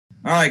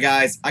All right,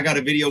 guys, I got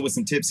a video with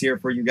some tips here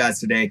for you guys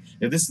today.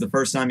 If this is the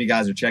first time you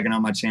guys are checking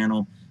out my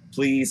channel,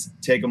 please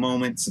take a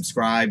moment,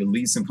 subscribe, and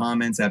leave some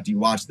comments after you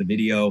watch the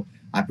video.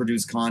 I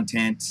produce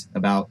content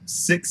about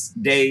 6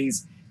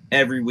 days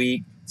every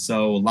week,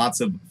 so lots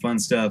of fun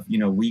stuff,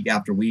 week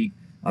after week.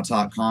 I'll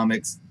talk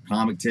comics,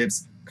 comic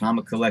tips,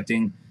 comic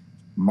collecting,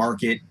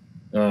 market,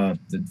 the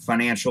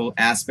financial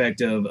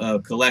aspect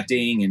of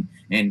collecting,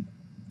 and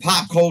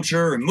pop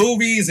culture and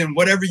movies and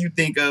whatever you could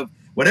think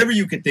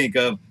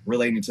of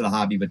relating to the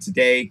hobby. But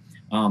today,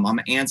 I'm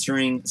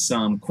answering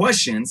some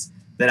questions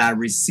that I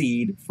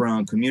received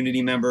from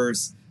community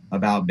members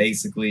about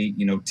basically,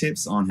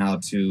 tips on how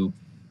to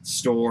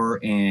store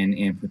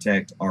and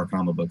protect our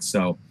comic books.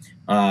 So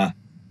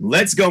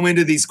let's go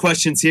into these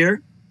questions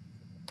here.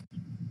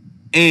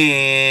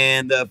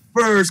 And the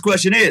first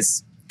question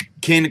is,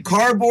 can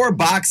cardboard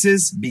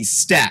boxes be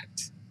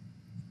stacked?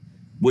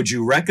 Would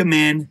you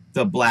recommend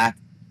the black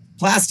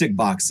plastic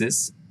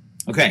boxes?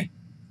 Okay.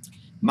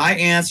 My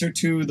answer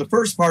to the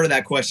first part of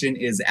that question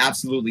is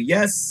absolutely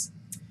yes.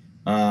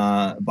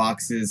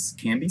 Boxes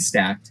can be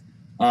stacked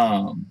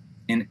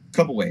in a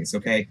couple ways,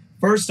 okay?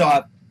 First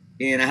off,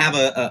 and I have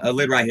a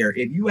lid right here.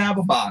 If you have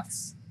a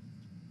box,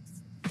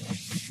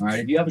 all right,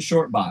 if you have a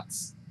short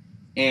box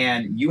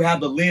and you have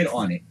the lid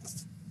on it,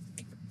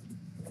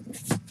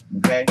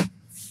 okay,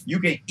 you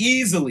can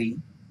easily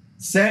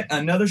set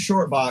another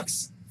short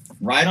box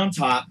right on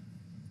top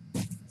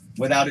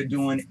without it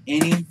doing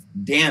any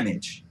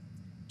damage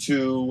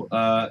to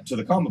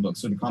the comic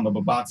books, or the comic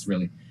book box,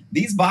 really.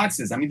 These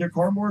boxes, I mean, they're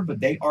cardboard,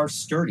 but they are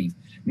sturdy.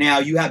 Now,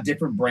 you have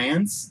different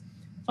brands.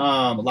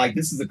 Like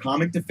this is a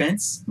Comic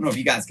Defense. I don't know if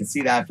you guys can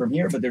see that from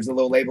here, but there's a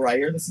little label right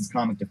here. This is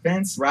Comic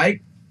Defense,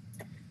 right?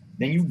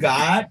 Then you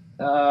got,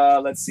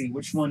 let's see,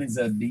 which one is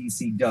a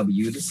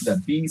BCW? This is a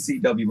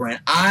BCW brand.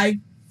 I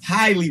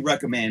highly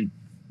recommend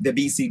the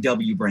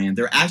BCW brand.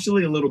 They're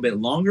actually a little bit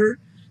longer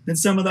than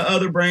some of the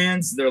other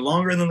brands. They're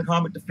longer than the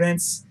Comic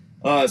Defense.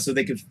 So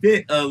they could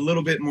fit a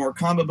little bit more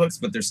comic books,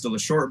 but they're still a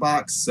short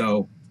box,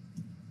 so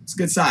it's a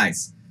good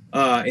size.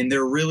 And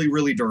they're really,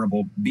 really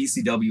durable.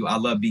 BCW, I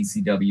love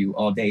BCW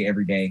all day,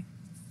 every day.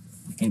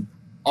 And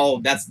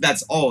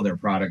that's all their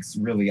products,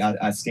 really.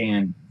 I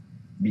stand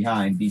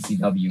behind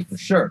BCW for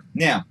sure.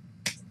 Now,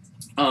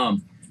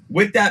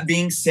 with that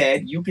being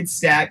said, you could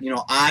stack,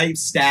 I've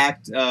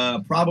stacked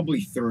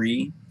probably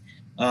 3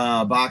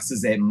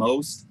 boxes at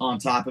most on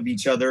top of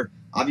each other.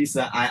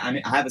 Obviously,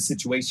 I have a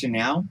situation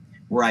now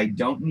where I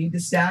don't need to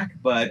stack,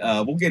 but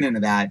we'll get into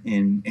that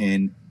in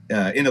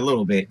a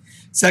little bit.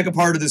 Second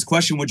part of this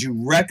question, would you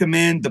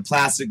recommend the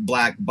plastic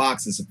black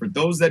boxes? So for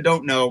those that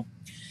don't know,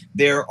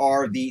 there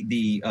are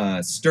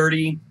the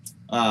sturdy,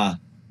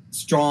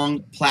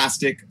 strong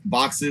plastic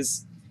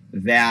boxes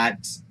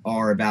that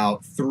are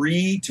about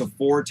 3 to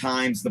 4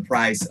 times the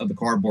price of the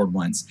cardboard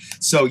ones.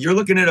 So you're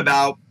looking at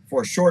about,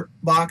 for a short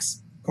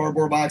box,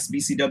 cardboard box,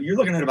 BCW, you're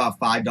looking at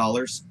about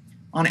 $5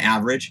 on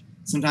average.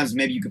 Sometimes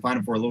maybe you can find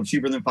them for a little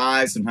cheaper than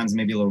 5, sometimes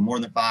maybe a little more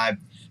than 5.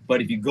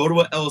 But if you go to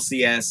a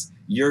LCS,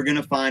 you're going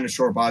to find a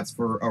short box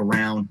for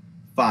around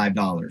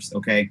 $5,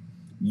 okay?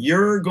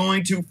 You're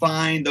going to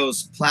find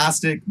those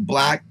plastic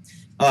black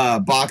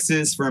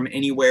boxes from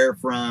anywhere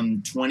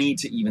from $20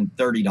 to even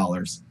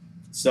 $30.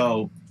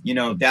 So,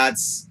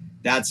 that's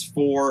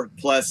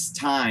 4+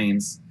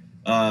 times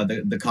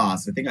the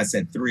cost. I think I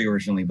said 3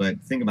 originally,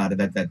 but think about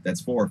it,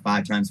 that's 4.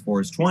 5 times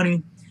 4 is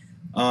 20.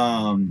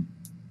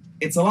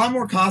 It's a lot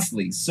more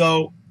costly.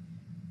 So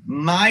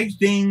my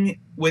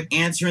thing with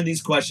answering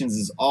these questions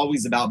is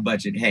always about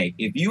budget. Hey,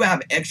 if you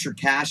have extra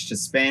cash to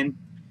spend,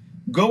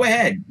 go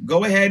ahead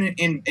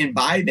and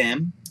buy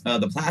them,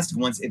 the plastic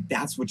ones, if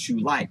that's what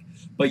you like.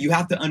 But you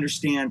have to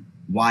understand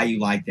why you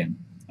like them.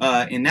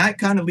 And that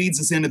kind of leads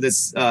us into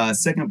this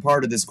second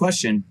part of this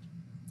question,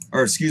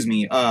 or excuse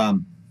me,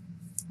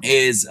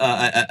 is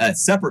a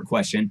separate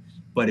question,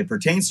 but it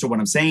pertains to what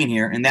I'm saying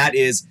here, and that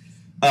is,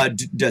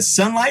 does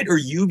sunlight or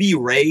UV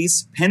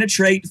rays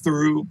penetrate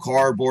through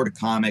cardboard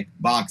comic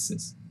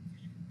boxes?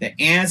 The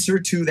answer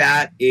to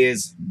that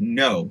is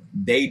no,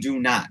 they do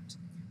not.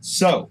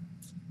 So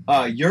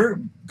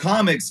your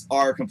comics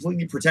are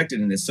completely protected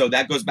in this. So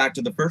that goes back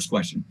to the first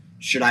question.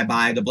 Should I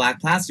buy the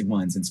black plastic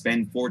ones and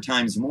spend 4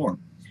 times more?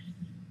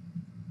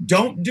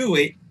 Don't do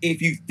it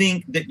if you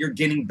think that you're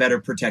getting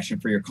better protection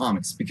for your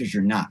comics, because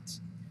you're not.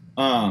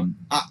 I'm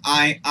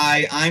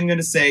going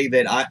to say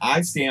that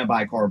I stand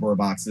by cardboard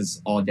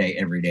boxes all day,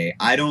 every day.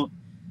 I don't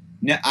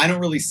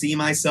really see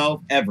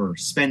myself ever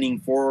spending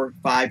 4 or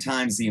 5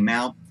 times the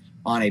amount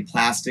on a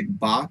plastic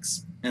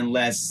box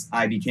unless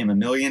I became a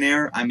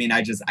millionaire. I mean,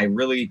 I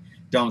really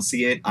don't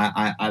see it.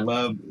 I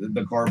love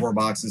the cardboard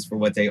boxes for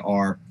what they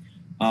are.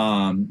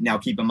 Now,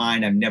 keep in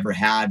mind, I've never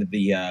had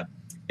the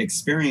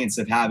experience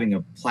of having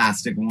a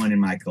plastic one in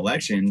my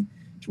collection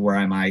to where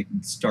I might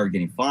start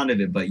getting fond of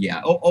it. But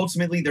yeah,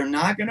 ultimately, they're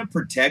not going to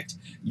protect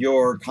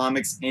your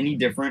comics any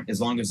different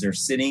as long as they're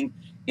sitting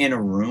in a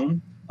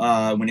room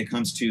when it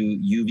comes to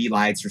UV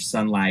lights or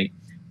sunlight.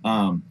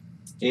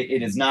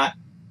 It is not,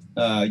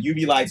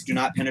 UV lights do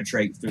not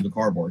penetrate through the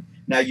cardboard.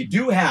 Now, you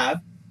do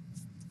have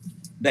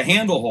the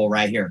handle hole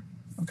right here.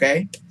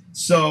 Okay,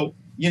 so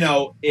you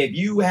know, if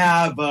you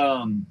have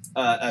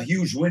a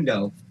huge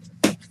window,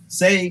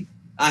 say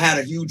I had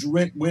a huge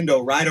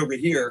window right over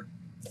here,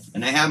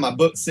 and I have my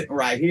book sitting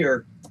right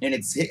here, and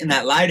it's hitting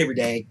that light every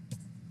day,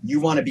 you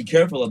want to be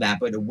careful of that.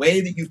 But the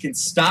way that you can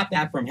stop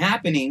that from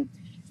happening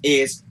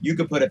is you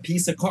could put a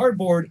piece of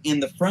cardboard in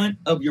the front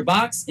of your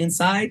box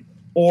inside,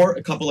 or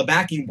a couple of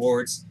backing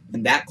boards,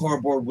 and that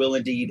cardboard will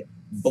indeed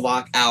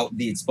block out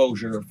the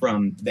exposure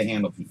from the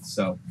handle piece.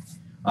 So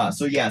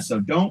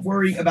don't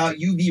worry about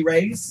UV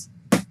rays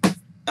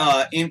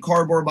in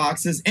cardboard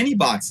boxes, any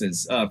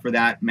boxes for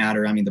that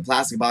matter. I mean, the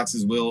plastic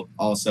boxes will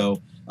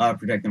also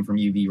protect them from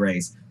UV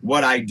rays.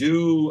 What I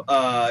do,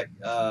 what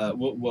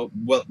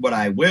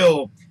I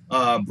will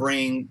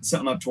bring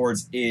something up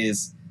towards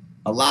is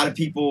a lot of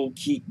people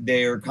keep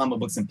their comic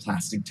books in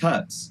plastic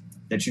tubs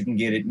that you can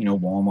get at, you know,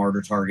 Walmart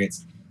or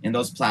Targets, and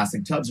those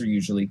plastic tubs are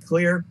usually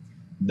clear.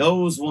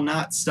 Those will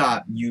not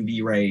stop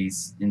UV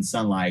rays and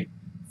sunlight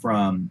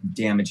from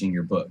damaging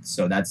your book.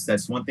 So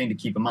that's one thing to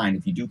keep in mind.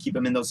 If you do keep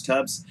them in those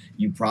tubs,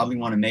 you probably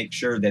want to make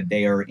sure that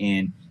they are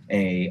in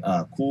a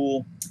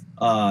cool,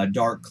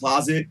 dark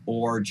closet,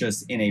 or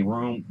just in a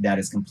room that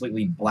is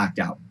completely blacked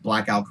out,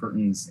 blackout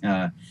curtains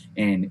and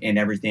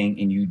everything.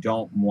 And you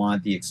don't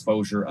want the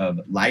exposure of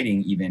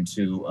lighting even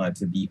to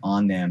be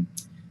on them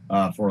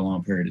for a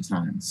long period of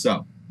time.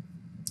 So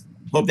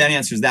hope that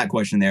answers that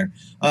question there.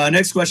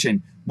 Next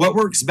question. What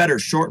works better,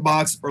 short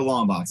box or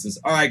long boxes?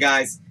 All right,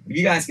 guys, if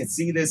you guys can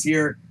see this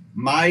here,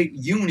 my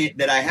unit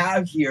that I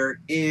have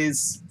here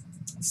is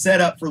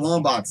set up for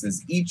long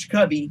boxes. Each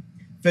cubby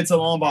fits a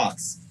long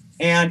box.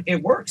 And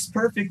it works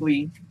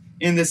perfectly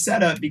in this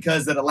setup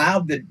because it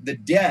allowed the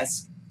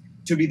desk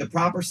to be the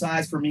proper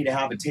size for me to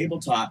have a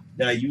tabletop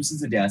that I use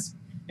as a desk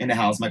and to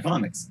house my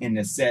comics, and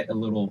to set a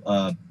little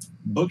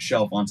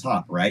bookshelf on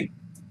top, right?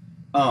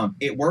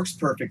 It works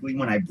perfectly.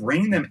 When I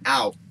bring them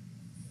out,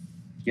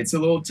 it gets a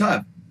little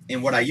tough.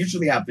 And what I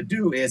usually have to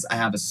do is I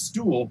have a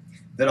stool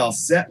that I'll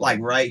set like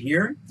right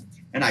here,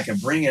 and I can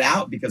bring it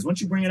out, because once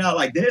you bring it out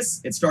like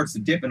this, it starts to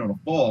dip and it'll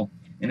fall,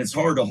 and it's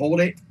hard to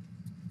hold it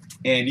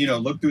and, you know,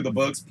 look through the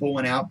books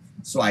pulling out.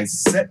 So I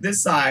set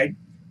this side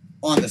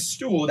on the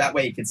stool, that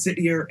way it can sit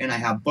here and I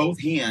have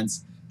both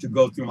hands to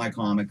go through my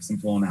comics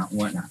and pull them out and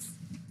whatnot.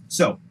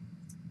 So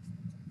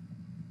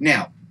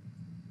now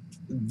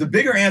the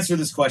bigger answer to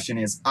this question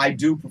is I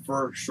do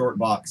prefer short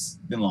box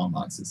than long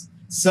boxes.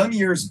 Some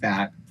years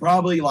back,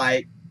 probably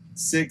like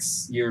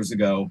 6 years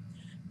ago,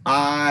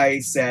 I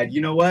said,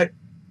 you know what,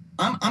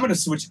 I'm going to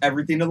switch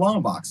everything to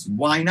long box.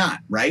 Why not,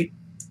 right?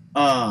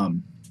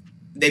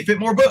 They fit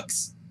more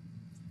books.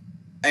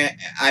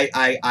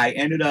 I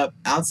ended up,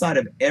 outside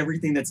of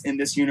everything that's in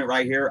this unit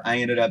right here, I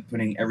ended up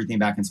putting everything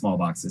back in small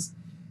boxes.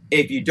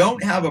 If you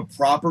don't have a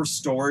proper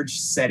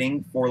storage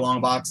setting for long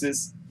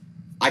boxes,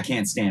 I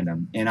can't stand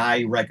them. And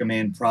I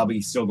recommend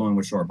probably still going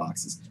with short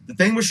boxes. The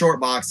thing with short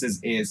boxes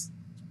is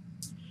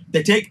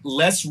they take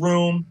less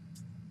room,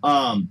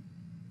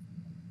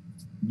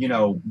 you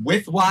know,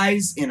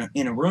 width-wise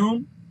in a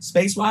room,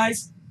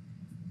 space-wise.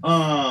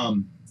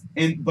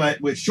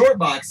 But with short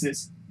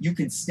boxes, you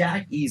can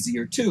stack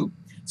easier too.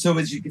 So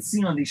as you can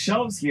see on these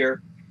shelves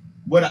here,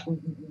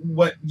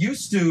 what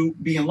used to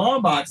be in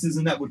long boxes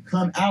and that would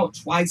come out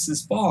twice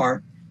as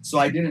far, so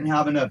I didn't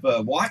have enough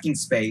walking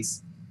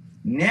space,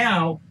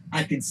 now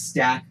I can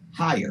stack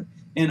higher.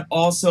 And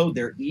also,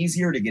 they're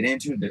easier to get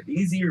into. They're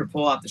easier to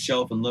pull off the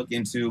shelf and look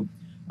into.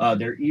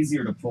 They're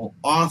easier to pull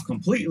off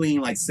completely,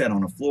 like set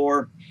on a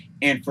floor.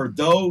 And for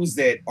those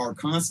that are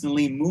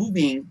constantly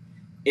moving,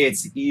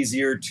 it's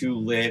easier to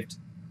lift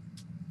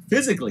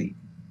physically.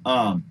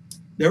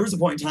 There was a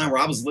point in time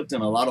where I was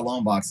lifting a lot of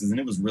long boxes, and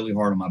it was really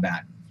hard on my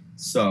back.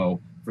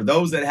 So for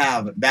those that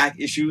have back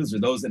issues, or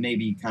those that may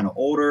be kind of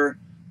older,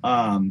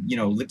 you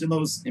know, lifting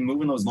those and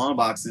moving those long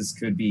boxes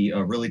could be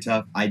really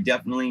tough. I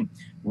definitely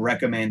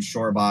recommend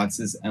short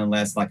boxes,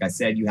 unless, like I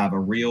said, you have a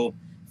real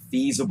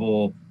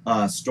feasible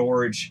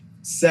storage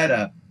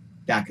setup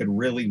that could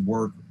really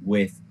work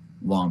with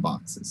long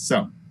boxes.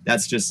 So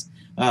that's just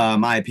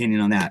my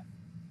opinion on that.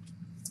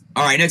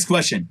 All right, next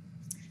question.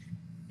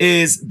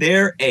 Is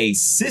there a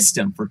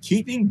system for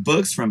keeping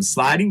books from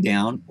sliding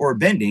down or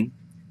bending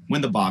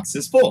when the box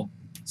is full?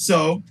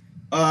 So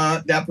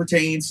that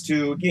pertains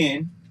to,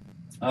 again,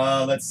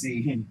 let's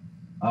see,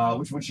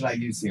 which one should I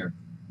use here?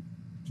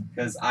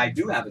 Because I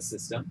do have a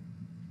system,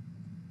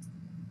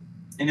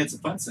 and it's a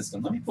fun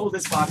system. Let me pull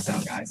this box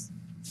out, guys.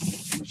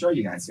 I'll show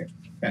you guys here.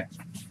 Okay.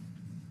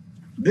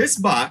 This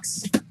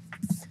box,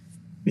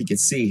 you can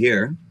see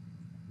here,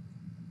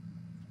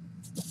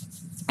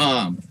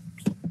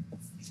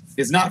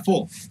 is not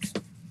full.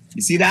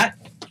 You see that?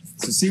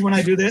 So see when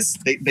I do this,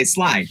 they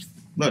slide.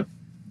 Look,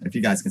 if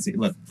you guys can see,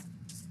 look.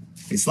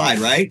 They slide,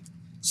 right?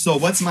 So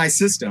what's my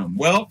system?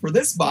 Well, for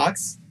this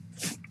box,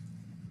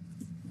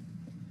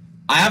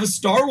 I have a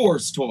Star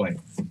Wars toy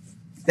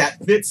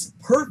that fits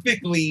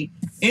perfectly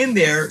in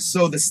there,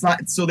 so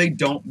they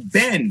don't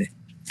bend,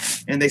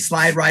 and they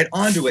slide right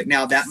onto it.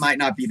 Now that might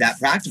not be that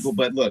practical,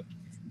 but look,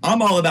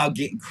 I'm all about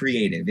getting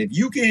creative. If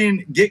you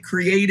can get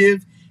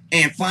creative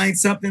and find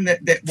something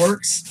that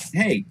works,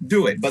 hey,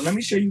 do it. But let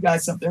me show you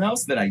guys something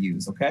else that I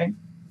use, okay?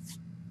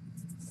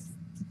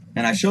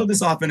 And I showed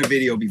this off in a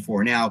video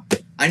before. Now,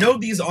 I know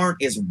these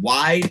aren't as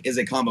wide as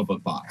a comic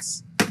book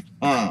box.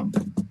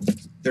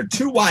 They're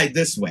too wide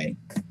this way,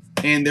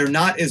 and they're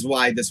not as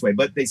wide this way,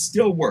 but they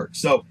still work.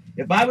 So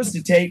if I was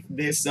to take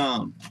this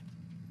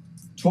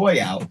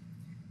toy out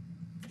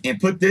and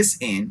put this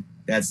in,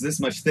 that's this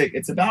much thick,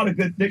 it's about a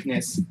good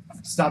thickness to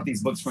stop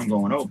these books from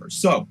going over.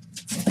 So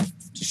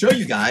to show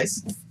you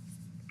guys,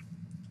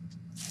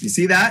 you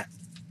see that?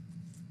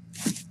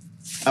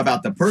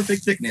 About the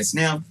perfect thickness.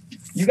 Now,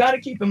 you got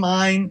to keep in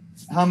mind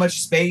how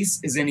much space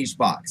is in each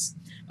box.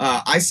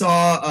 I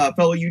saw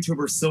fellow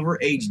YouTuber Silver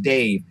Age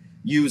Dave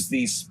use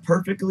these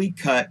perfectly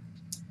cut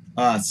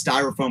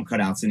styrofoam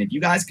cutouts. And if you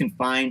guys can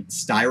find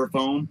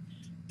styrofoam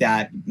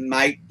that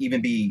might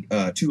even be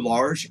too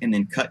large and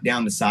then cut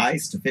down the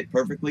size to fit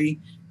perfectly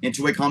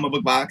into a comic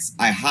book box,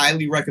 I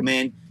highly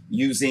recommend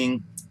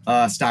using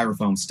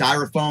styrofoam.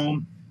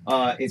 Styrofoam,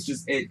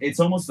 it's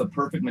almost the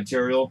perfect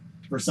material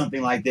for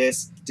something like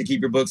this to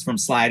keep your books from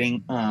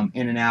sliding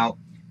in and out.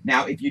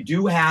 Now, if you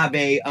do have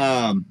a,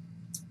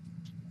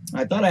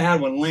 I thought I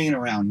had one laying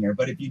around here,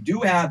 but if you do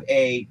have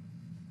a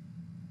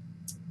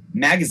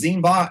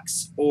magazine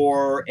box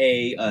or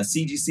a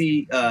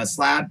CGC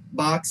slab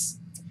box,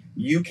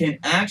 you can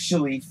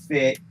actually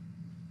fit,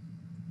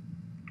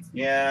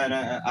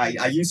 yeah,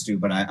 I used to,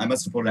 but I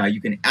must have pulled it out.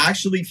 You can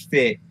actually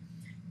fit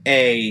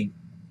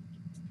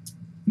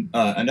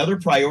another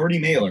priority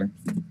mailer.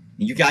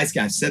 You guys,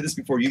 I've said this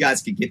before, you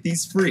guys can get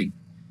these free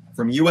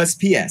from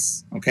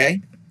USPS,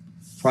 okay?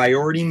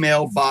 Priority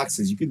mail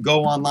boxes. You could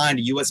go online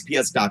to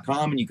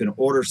USPS.com and you can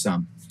order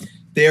some.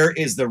 There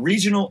is the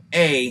Regional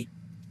A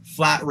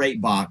flat rate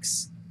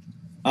box,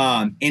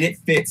 and it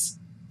fits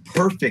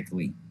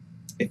perfectly.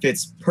 It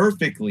fits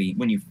perfectly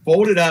when you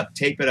fold it up,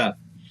 tape it up,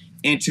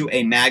 into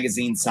a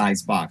magazine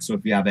size box. So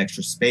if you have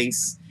extra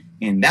space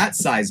in that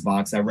size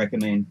box, I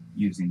recommend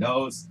using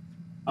those.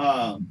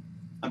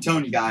 I'm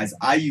telling you guys,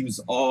 I use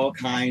all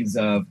kinds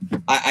of,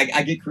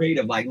 I get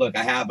creative. Like, look,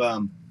 I have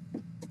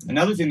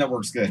another thing that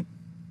works good.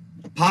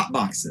 Pop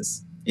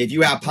boxes. If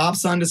you have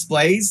pops on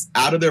displays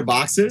out of their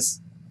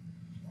boxes,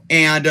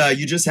 and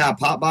you just have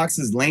pop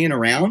boxes laying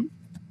around,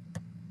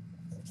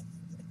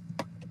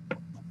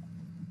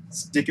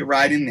 stick it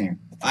right in there.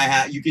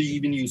 You could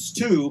even use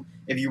two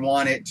if you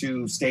want it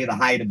to stay the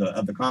height of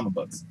the comic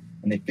books,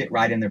 and they fit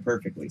right in there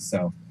perfectly.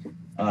 So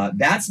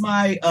that's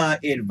my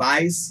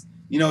advice.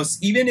 You know,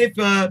 even if,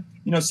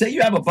 you know, say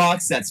you have a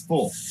box that's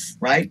full,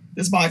 right?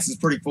 This box is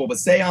pretty full, but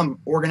say I'm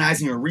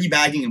organizing or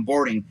rebagging and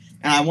boarding,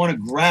 and I want to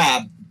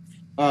grab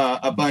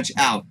a bunch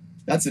out.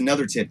 That's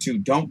another tip, too.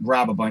 Don't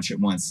grab a bunch at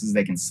once, because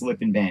they can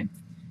slip and bend,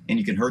 and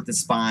you can hurt the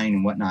spine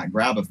and whatnot.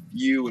 Grab a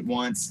few at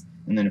once,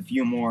 and then a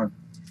few more.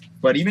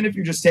 But even if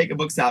you're just taking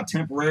books out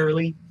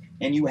temporarily,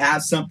 and you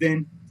have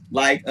something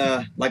like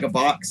a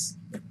box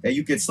that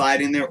you could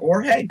slide in there,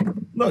 or, hey,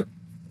 look,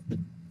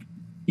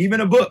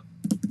 even a book.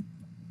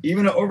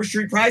 Even an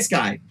Overstreet price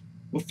guide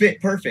will fit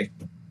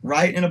perfect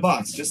right in a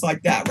box, just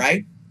like that,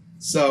 right?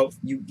 So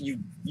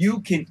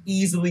you can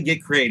easily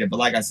get creative. But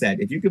like I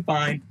said, if you could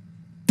find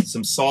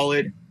some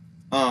solid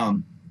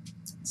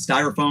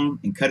styrofoam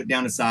and cut it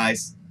down to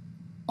size,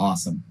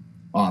 awesome.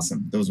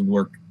 Awesome. Those would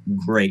work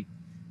great.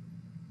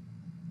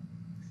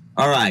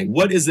 All right,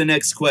 what is the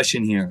next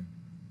question here?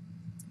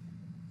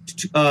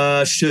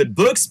 Should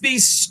books be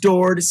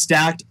stored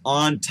stacked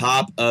on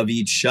top of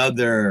each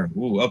other?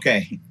 Ooh,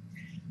 okay.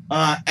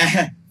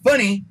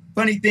 Funny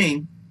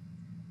thing,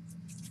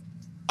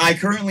 I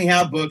currently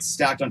have books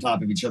stacked on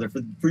top of each other.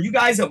 For you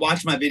guys that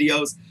watch my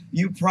videos,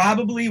 you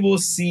probably will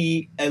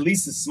see at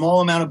least a small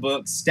amount of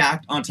books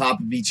stacked on top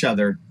of each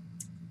other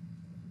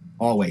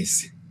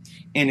always.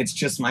 And it's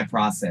just my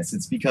process.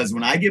 It's because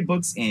when I get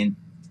books in,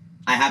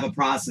 I have a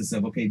process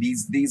of, okay,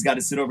 these got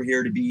to sit over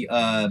here to be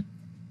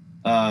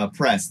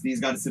pressed. These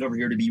got to sit over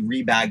here to be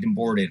rebagged and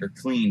boarded or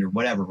cleaned or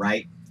whatever,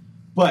 right?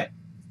 But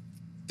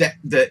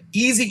the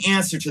easy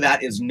answer to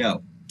that is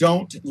no.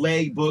 Don't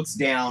lay books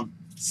down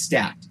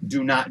stacked.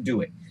 Do not do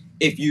it.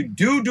 If you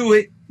do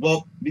it,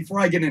 well, before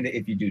I get into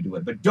if you do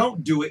it, but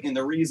don't do it, and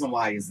the reason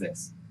why is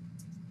this.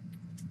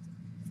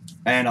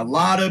 And a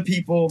lot of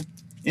people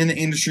in the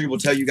industry will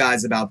tell you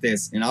guys about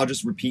this, and I'll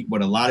just repeat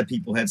what a lot of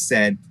people have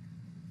said.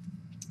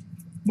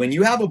 When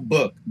you have a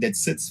book that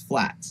sits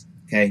flat,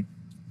 okay,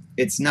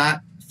 it's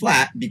not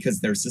flat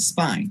because there's a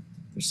spine.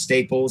 There's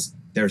staples.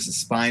 There's a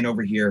spine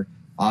over here.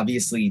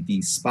 Obviously,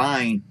 the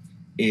spine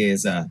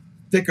is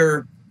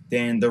thicker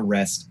than the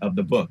rest of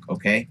the book,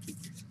 okay?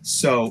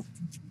 So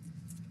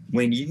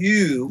when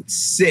you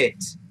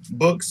sit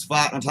books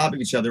flat on top of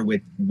each other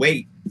with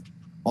weight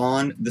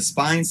on the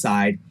spine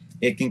side,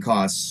 it can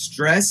cause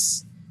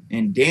stress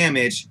and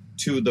damage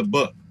to the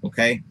book,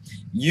 okay?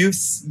 You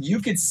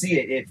could see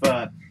it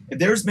if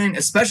there's been,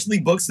 especially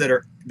books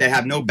that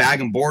have no bag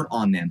and board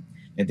on them,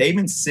 if they've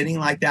been sitting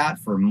like that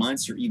for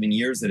months or even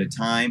years at a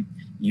time,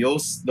 you'll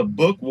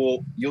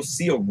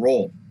see a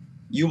roll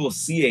you will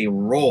see a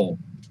roll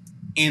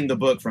in the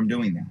book from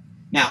doing that.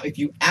 Now, if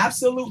you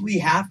absolutely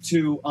have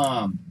to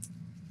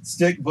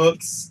stick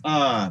books,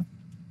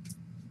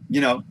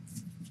 you know,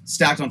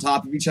 stacked on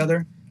top of each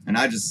other, and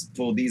I just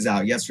pulled these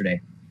out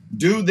yesterday.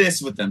 Do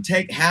this with them.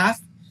 Take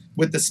half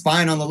with the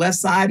spine on the left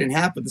side and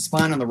half with the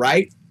spine on the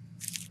right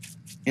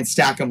and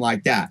stack them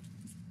like that.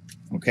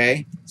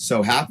 Okay?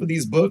 So half of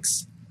these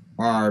books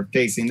are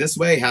facing this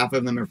way, half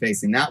of them are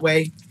facing that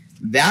way.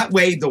 That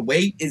way, the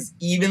weight is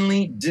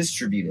evenly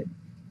distributed.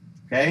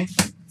 Okay?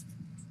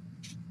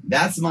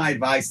 That's my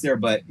advice there,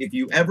 but if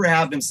you ever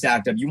have them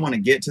stacked up, you want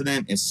to get to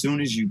them as soon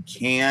as you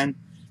can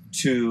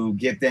to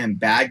get them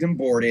bagged and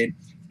boarded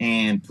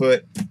and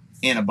put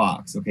in a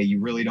box. Okay, you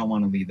really don't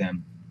want to leave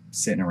them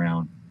sitting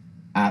around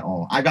at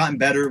all. I've gotten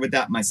better with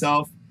that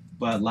myself,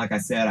 but like I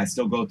said, I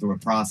still go through a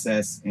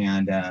process,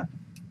 and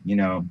you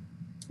know,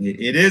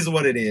 it is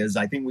what it is.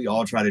 I think we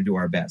all try to do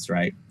our best,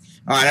 right?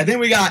 All right, I think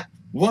we got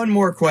one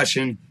more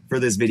question for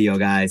this video,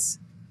 guys,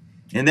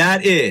 and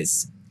that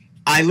is,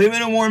 I live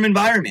in a warm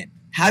environment.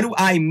 How do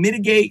I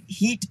mitigate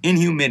heat and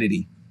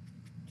humidity?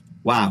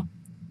 Wow,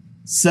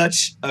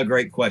 such a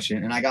great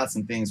question, and I got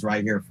some things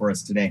right here for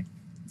us today.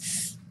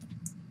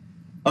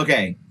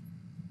 Okay,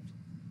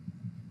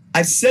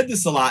 I've said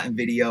this a lot in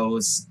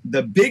videos.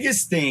 The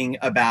biggest thing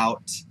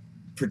about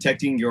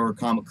protecting your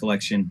comic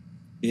collection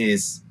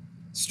is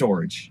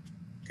storage,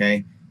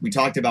 okay? We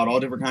talked about all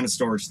different kind of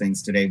storage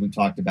things today. We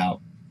talked about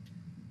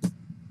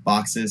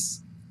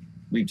boxes.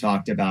 We've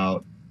talked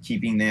about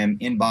keeping them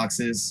in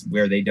boxes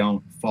where they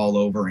don't fall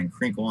over and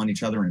crinkle on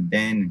each other and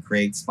bend and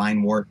create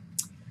spine warp.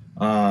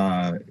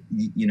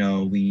 You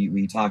know,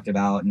 we talked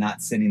about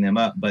not setting them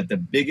up, but the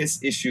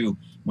biggest issue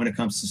when it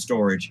comes to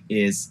storage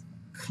is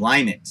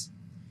climate.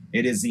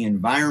 It is the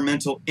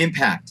environmental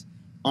impact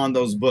on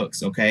those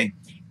books, okay?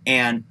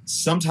 And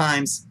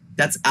sometimes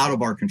that's out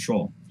of our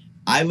control.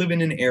 I live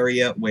in an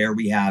area where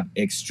we have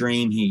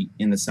extreme heat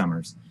in the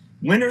summers.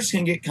 Winters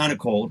can get kind of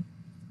cold,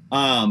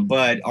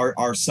 but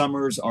our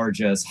summers are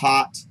just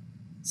hot,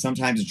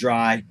 sometimes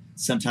dry,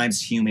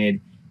 sometimes humid,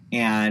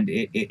 and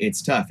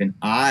it's tough. And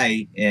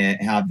I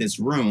have this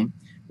room,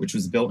 which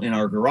was built in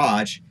our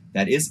garage,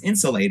 that is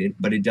insulated,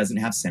 but it doesn't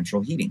have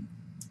central heating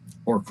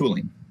or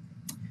cooling.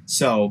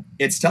 So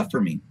it's tough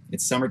for me.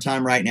 It's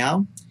summertime right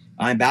now.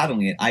 I'm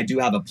battling it. I do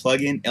have a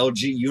plug-in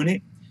LG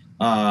unit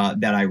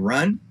that I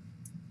run.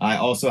 I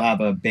also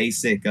have a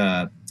basic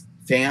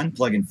fan,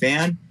 plug-in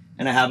fan,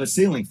 and I have a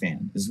ceiling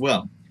fan as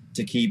well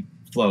to keep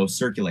flow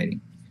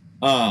circulating.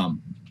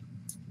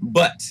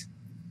 But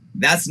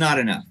that's not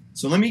enough.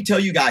 So let me tell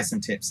you guys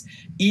some tips.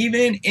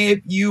 Even if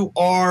you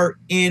are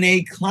in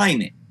a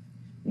climate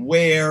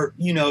where,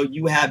 you know,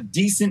 you have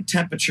decent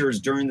temperatures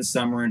during the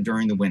summer and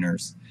during the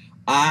winters,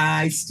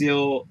 I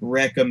still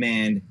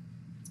recommend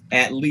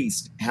at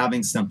least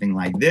having something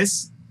like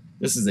this.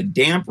 This is a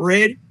damp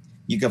rid.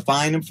 You can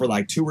find them for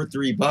like $2 or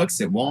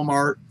 $3 at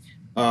Walmart,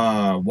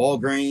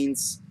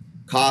 Walgreens,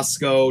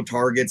 Costco,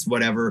 Targets,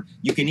 whatever.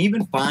 You can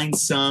even find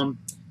some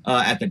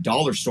at the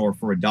dollar store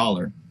for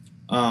 $1.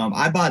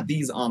 I bought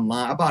these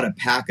online. I bought a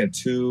pack of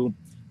 2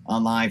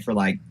 online for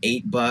like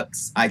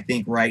 $8, I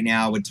think, right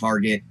now with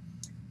Target.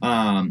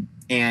 And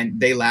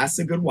they last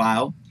a good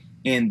while,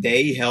 and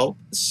they help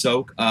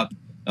soak up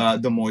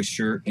the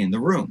moisture in the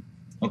room,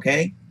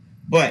 okay?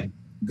 But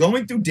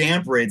going through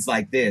damp rids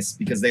like this,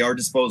 because they are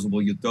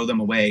disposable, you throw them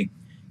away.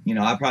 You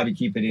know, I probably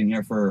keep it in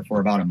here for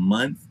about a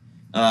month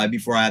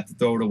before I have to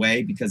throw it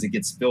away because it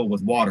gets filled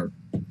with water.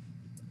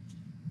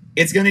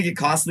 It's going to get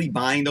costly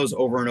buying those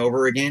over and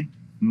over again.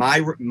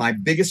 My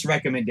biggest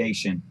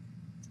recommendation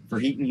for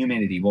heat and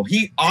humidity. Well,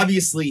 heat,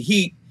 obviously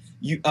heat.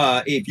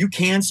 If you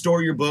can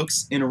store your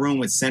books in a room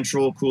with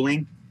central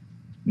cooling,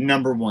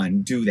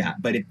 #1, do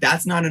that. But if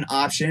that's not an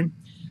option,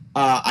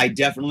 I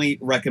definitely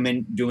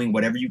recommend doing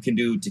whatever you can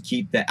do to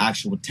keep the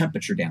actual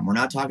temperature down. We're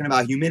not talking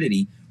about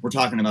humidity. We're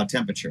talking about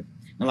temperature.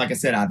 And like I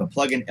said, I have a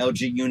plug-in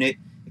LG unit.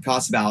 It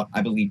costs about,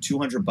 I believe,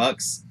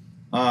 $200.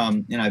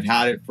 And I've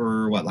had it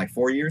for, what, like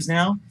 4 years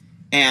now?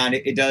 And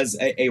it does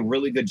a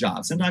really good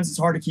job. Sometimes it's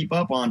hard to keep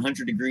up on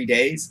 100-degree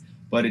days,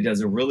 but it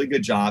does a really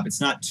good job.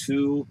 It's not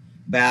too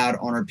bad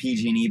on our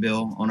PG&E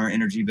bill, on our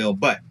energy bill.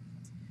 But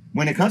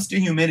when it comes to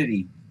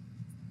humidity,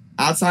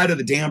 outside of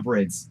the damp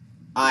rids,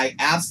 I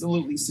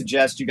absolutely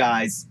suggest you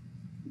guys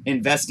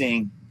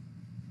investing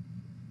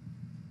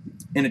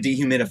in a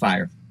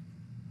dehumidifier.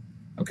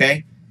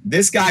 Okay?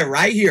 This guy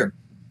right here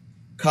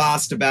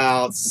cost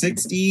about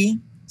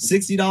 $60,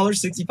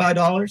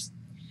 $65.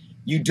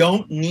 You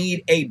don't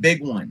need a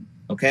big one,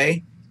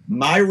 okay?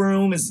 My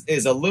room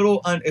is a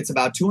little, it's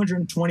about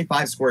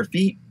 225 square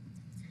feet.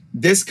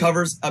 This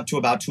covers up to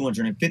about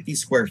 250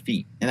 square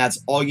feet, and that's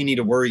all you need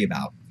to worry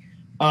about.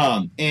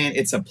 And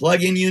it's a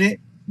plug-in unit.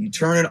 You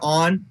turn it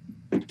on.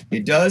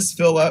 It does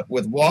fill up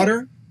with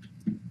water,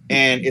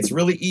 and it's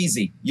really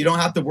easy. You don't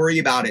have to worry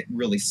about it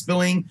really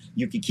spilling.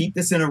 You can keep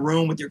this in a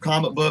room with your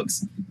comic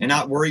books and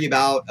not worry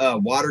about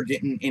water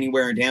getting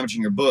anywhere and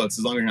damaging your books,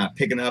 as long as you're not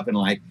picking up and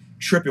like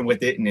tripping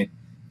with it and it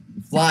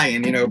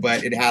flying, you know.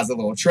 But it has a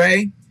little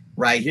tray.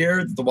 right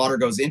here that the water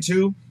goes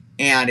into,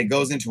 and it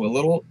goes into a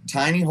little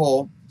tiny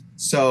hole.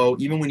 So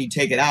even when you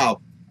take it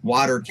out,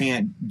 water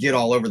can't get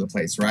all over the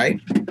place, right?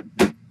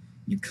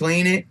 You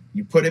clean it,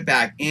 you put it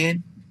back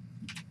in,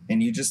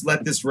 and you just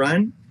let this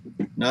run.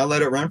 Now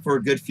let it run for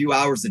a good few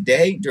hours a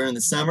day during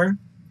the summer,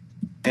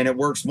 and it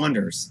works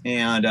wonders.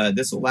 And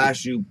this will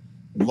last you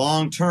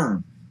long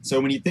term. So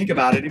when you think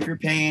about it, if you're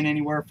paying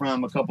anywhere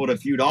from a couple to a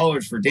few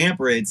dollars for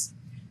Damperids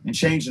and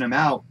changing them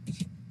out,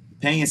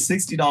 paying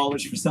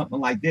 $60 for something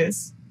like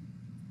this,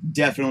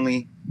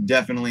 definitely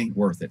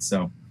worth it.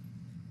 So,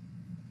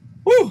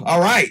 whew, all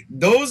right.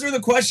 Those are the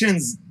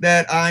questions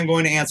that I'm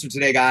going to answer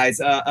today,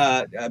 guys.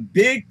 A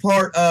big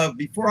part of,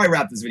 before I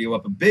wrap this video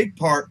up, a big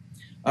part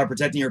of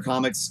protecting your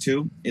comics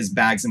too is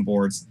bags and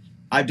boards.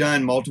 I've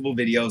done multiple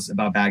videos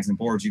about bags and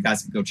boards. You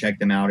guys can go check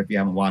them out if you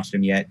haven't watched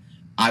them yet.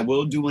 I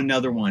will do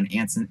another one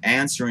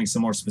answering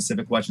some more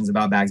specific questions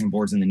about bags and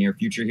boards in the near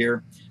future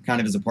here, kind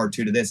of as a part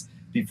 2 to this.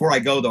 Before I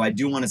go, though, I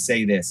do want to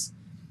say this.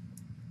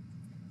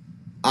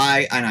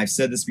 I've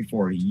said this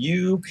before.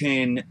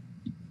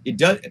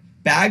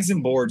 Bags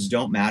and boards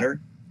don't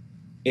matter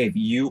if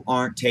you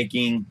aren't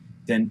taking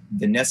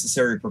the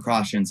necessary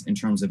precautions in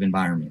terms of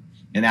environment.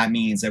 And that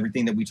means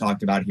everything that we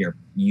talked about here: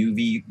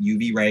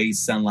 UV rays,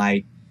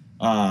 sunlight,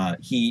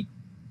 heat,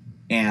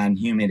 and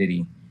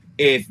humidity.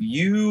 If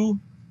you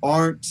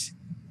aren't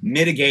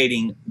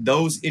mitigating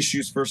those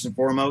issues first and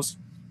foremost,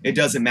 it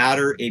doesn't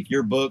matter if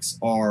your books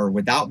are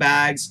without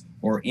bags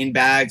or in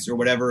bags or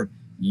whatever.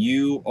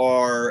 You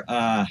are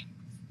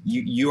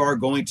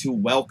going to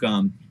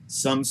welcome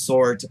some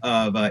sort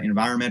of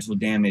environmental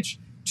damage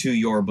to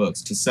your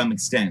books to some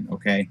extent.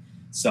 Okay,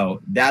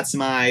 so that's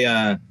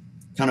my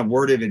kind of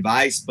word of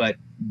advice, but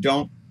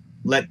don't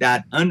let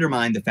that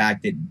undermine the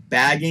fact that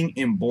bagging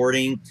and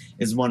boarding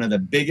is one of the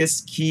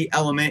biggest key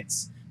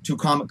elements to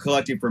comic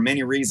collecting for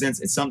many reasons.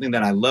 It's something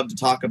that I love to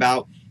talk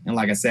about, and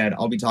like I said,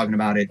 I'll be talking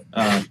about it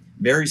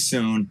very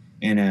soon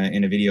in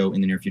a video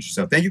in the near future.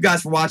 So thank you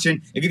guys for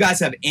watching. If you guys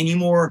have any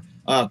more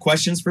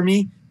questions for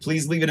me,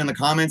 please leave it in the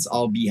comments.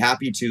 I'll be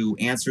happy to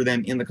answer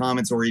them in the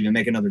comments, or even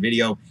make another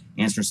video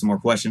answering some more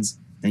questions.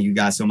 Thank you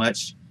guys so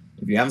much.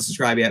 If you haven't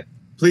subscribed yet,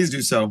 please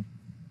do so.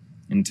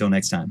 And until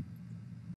next time.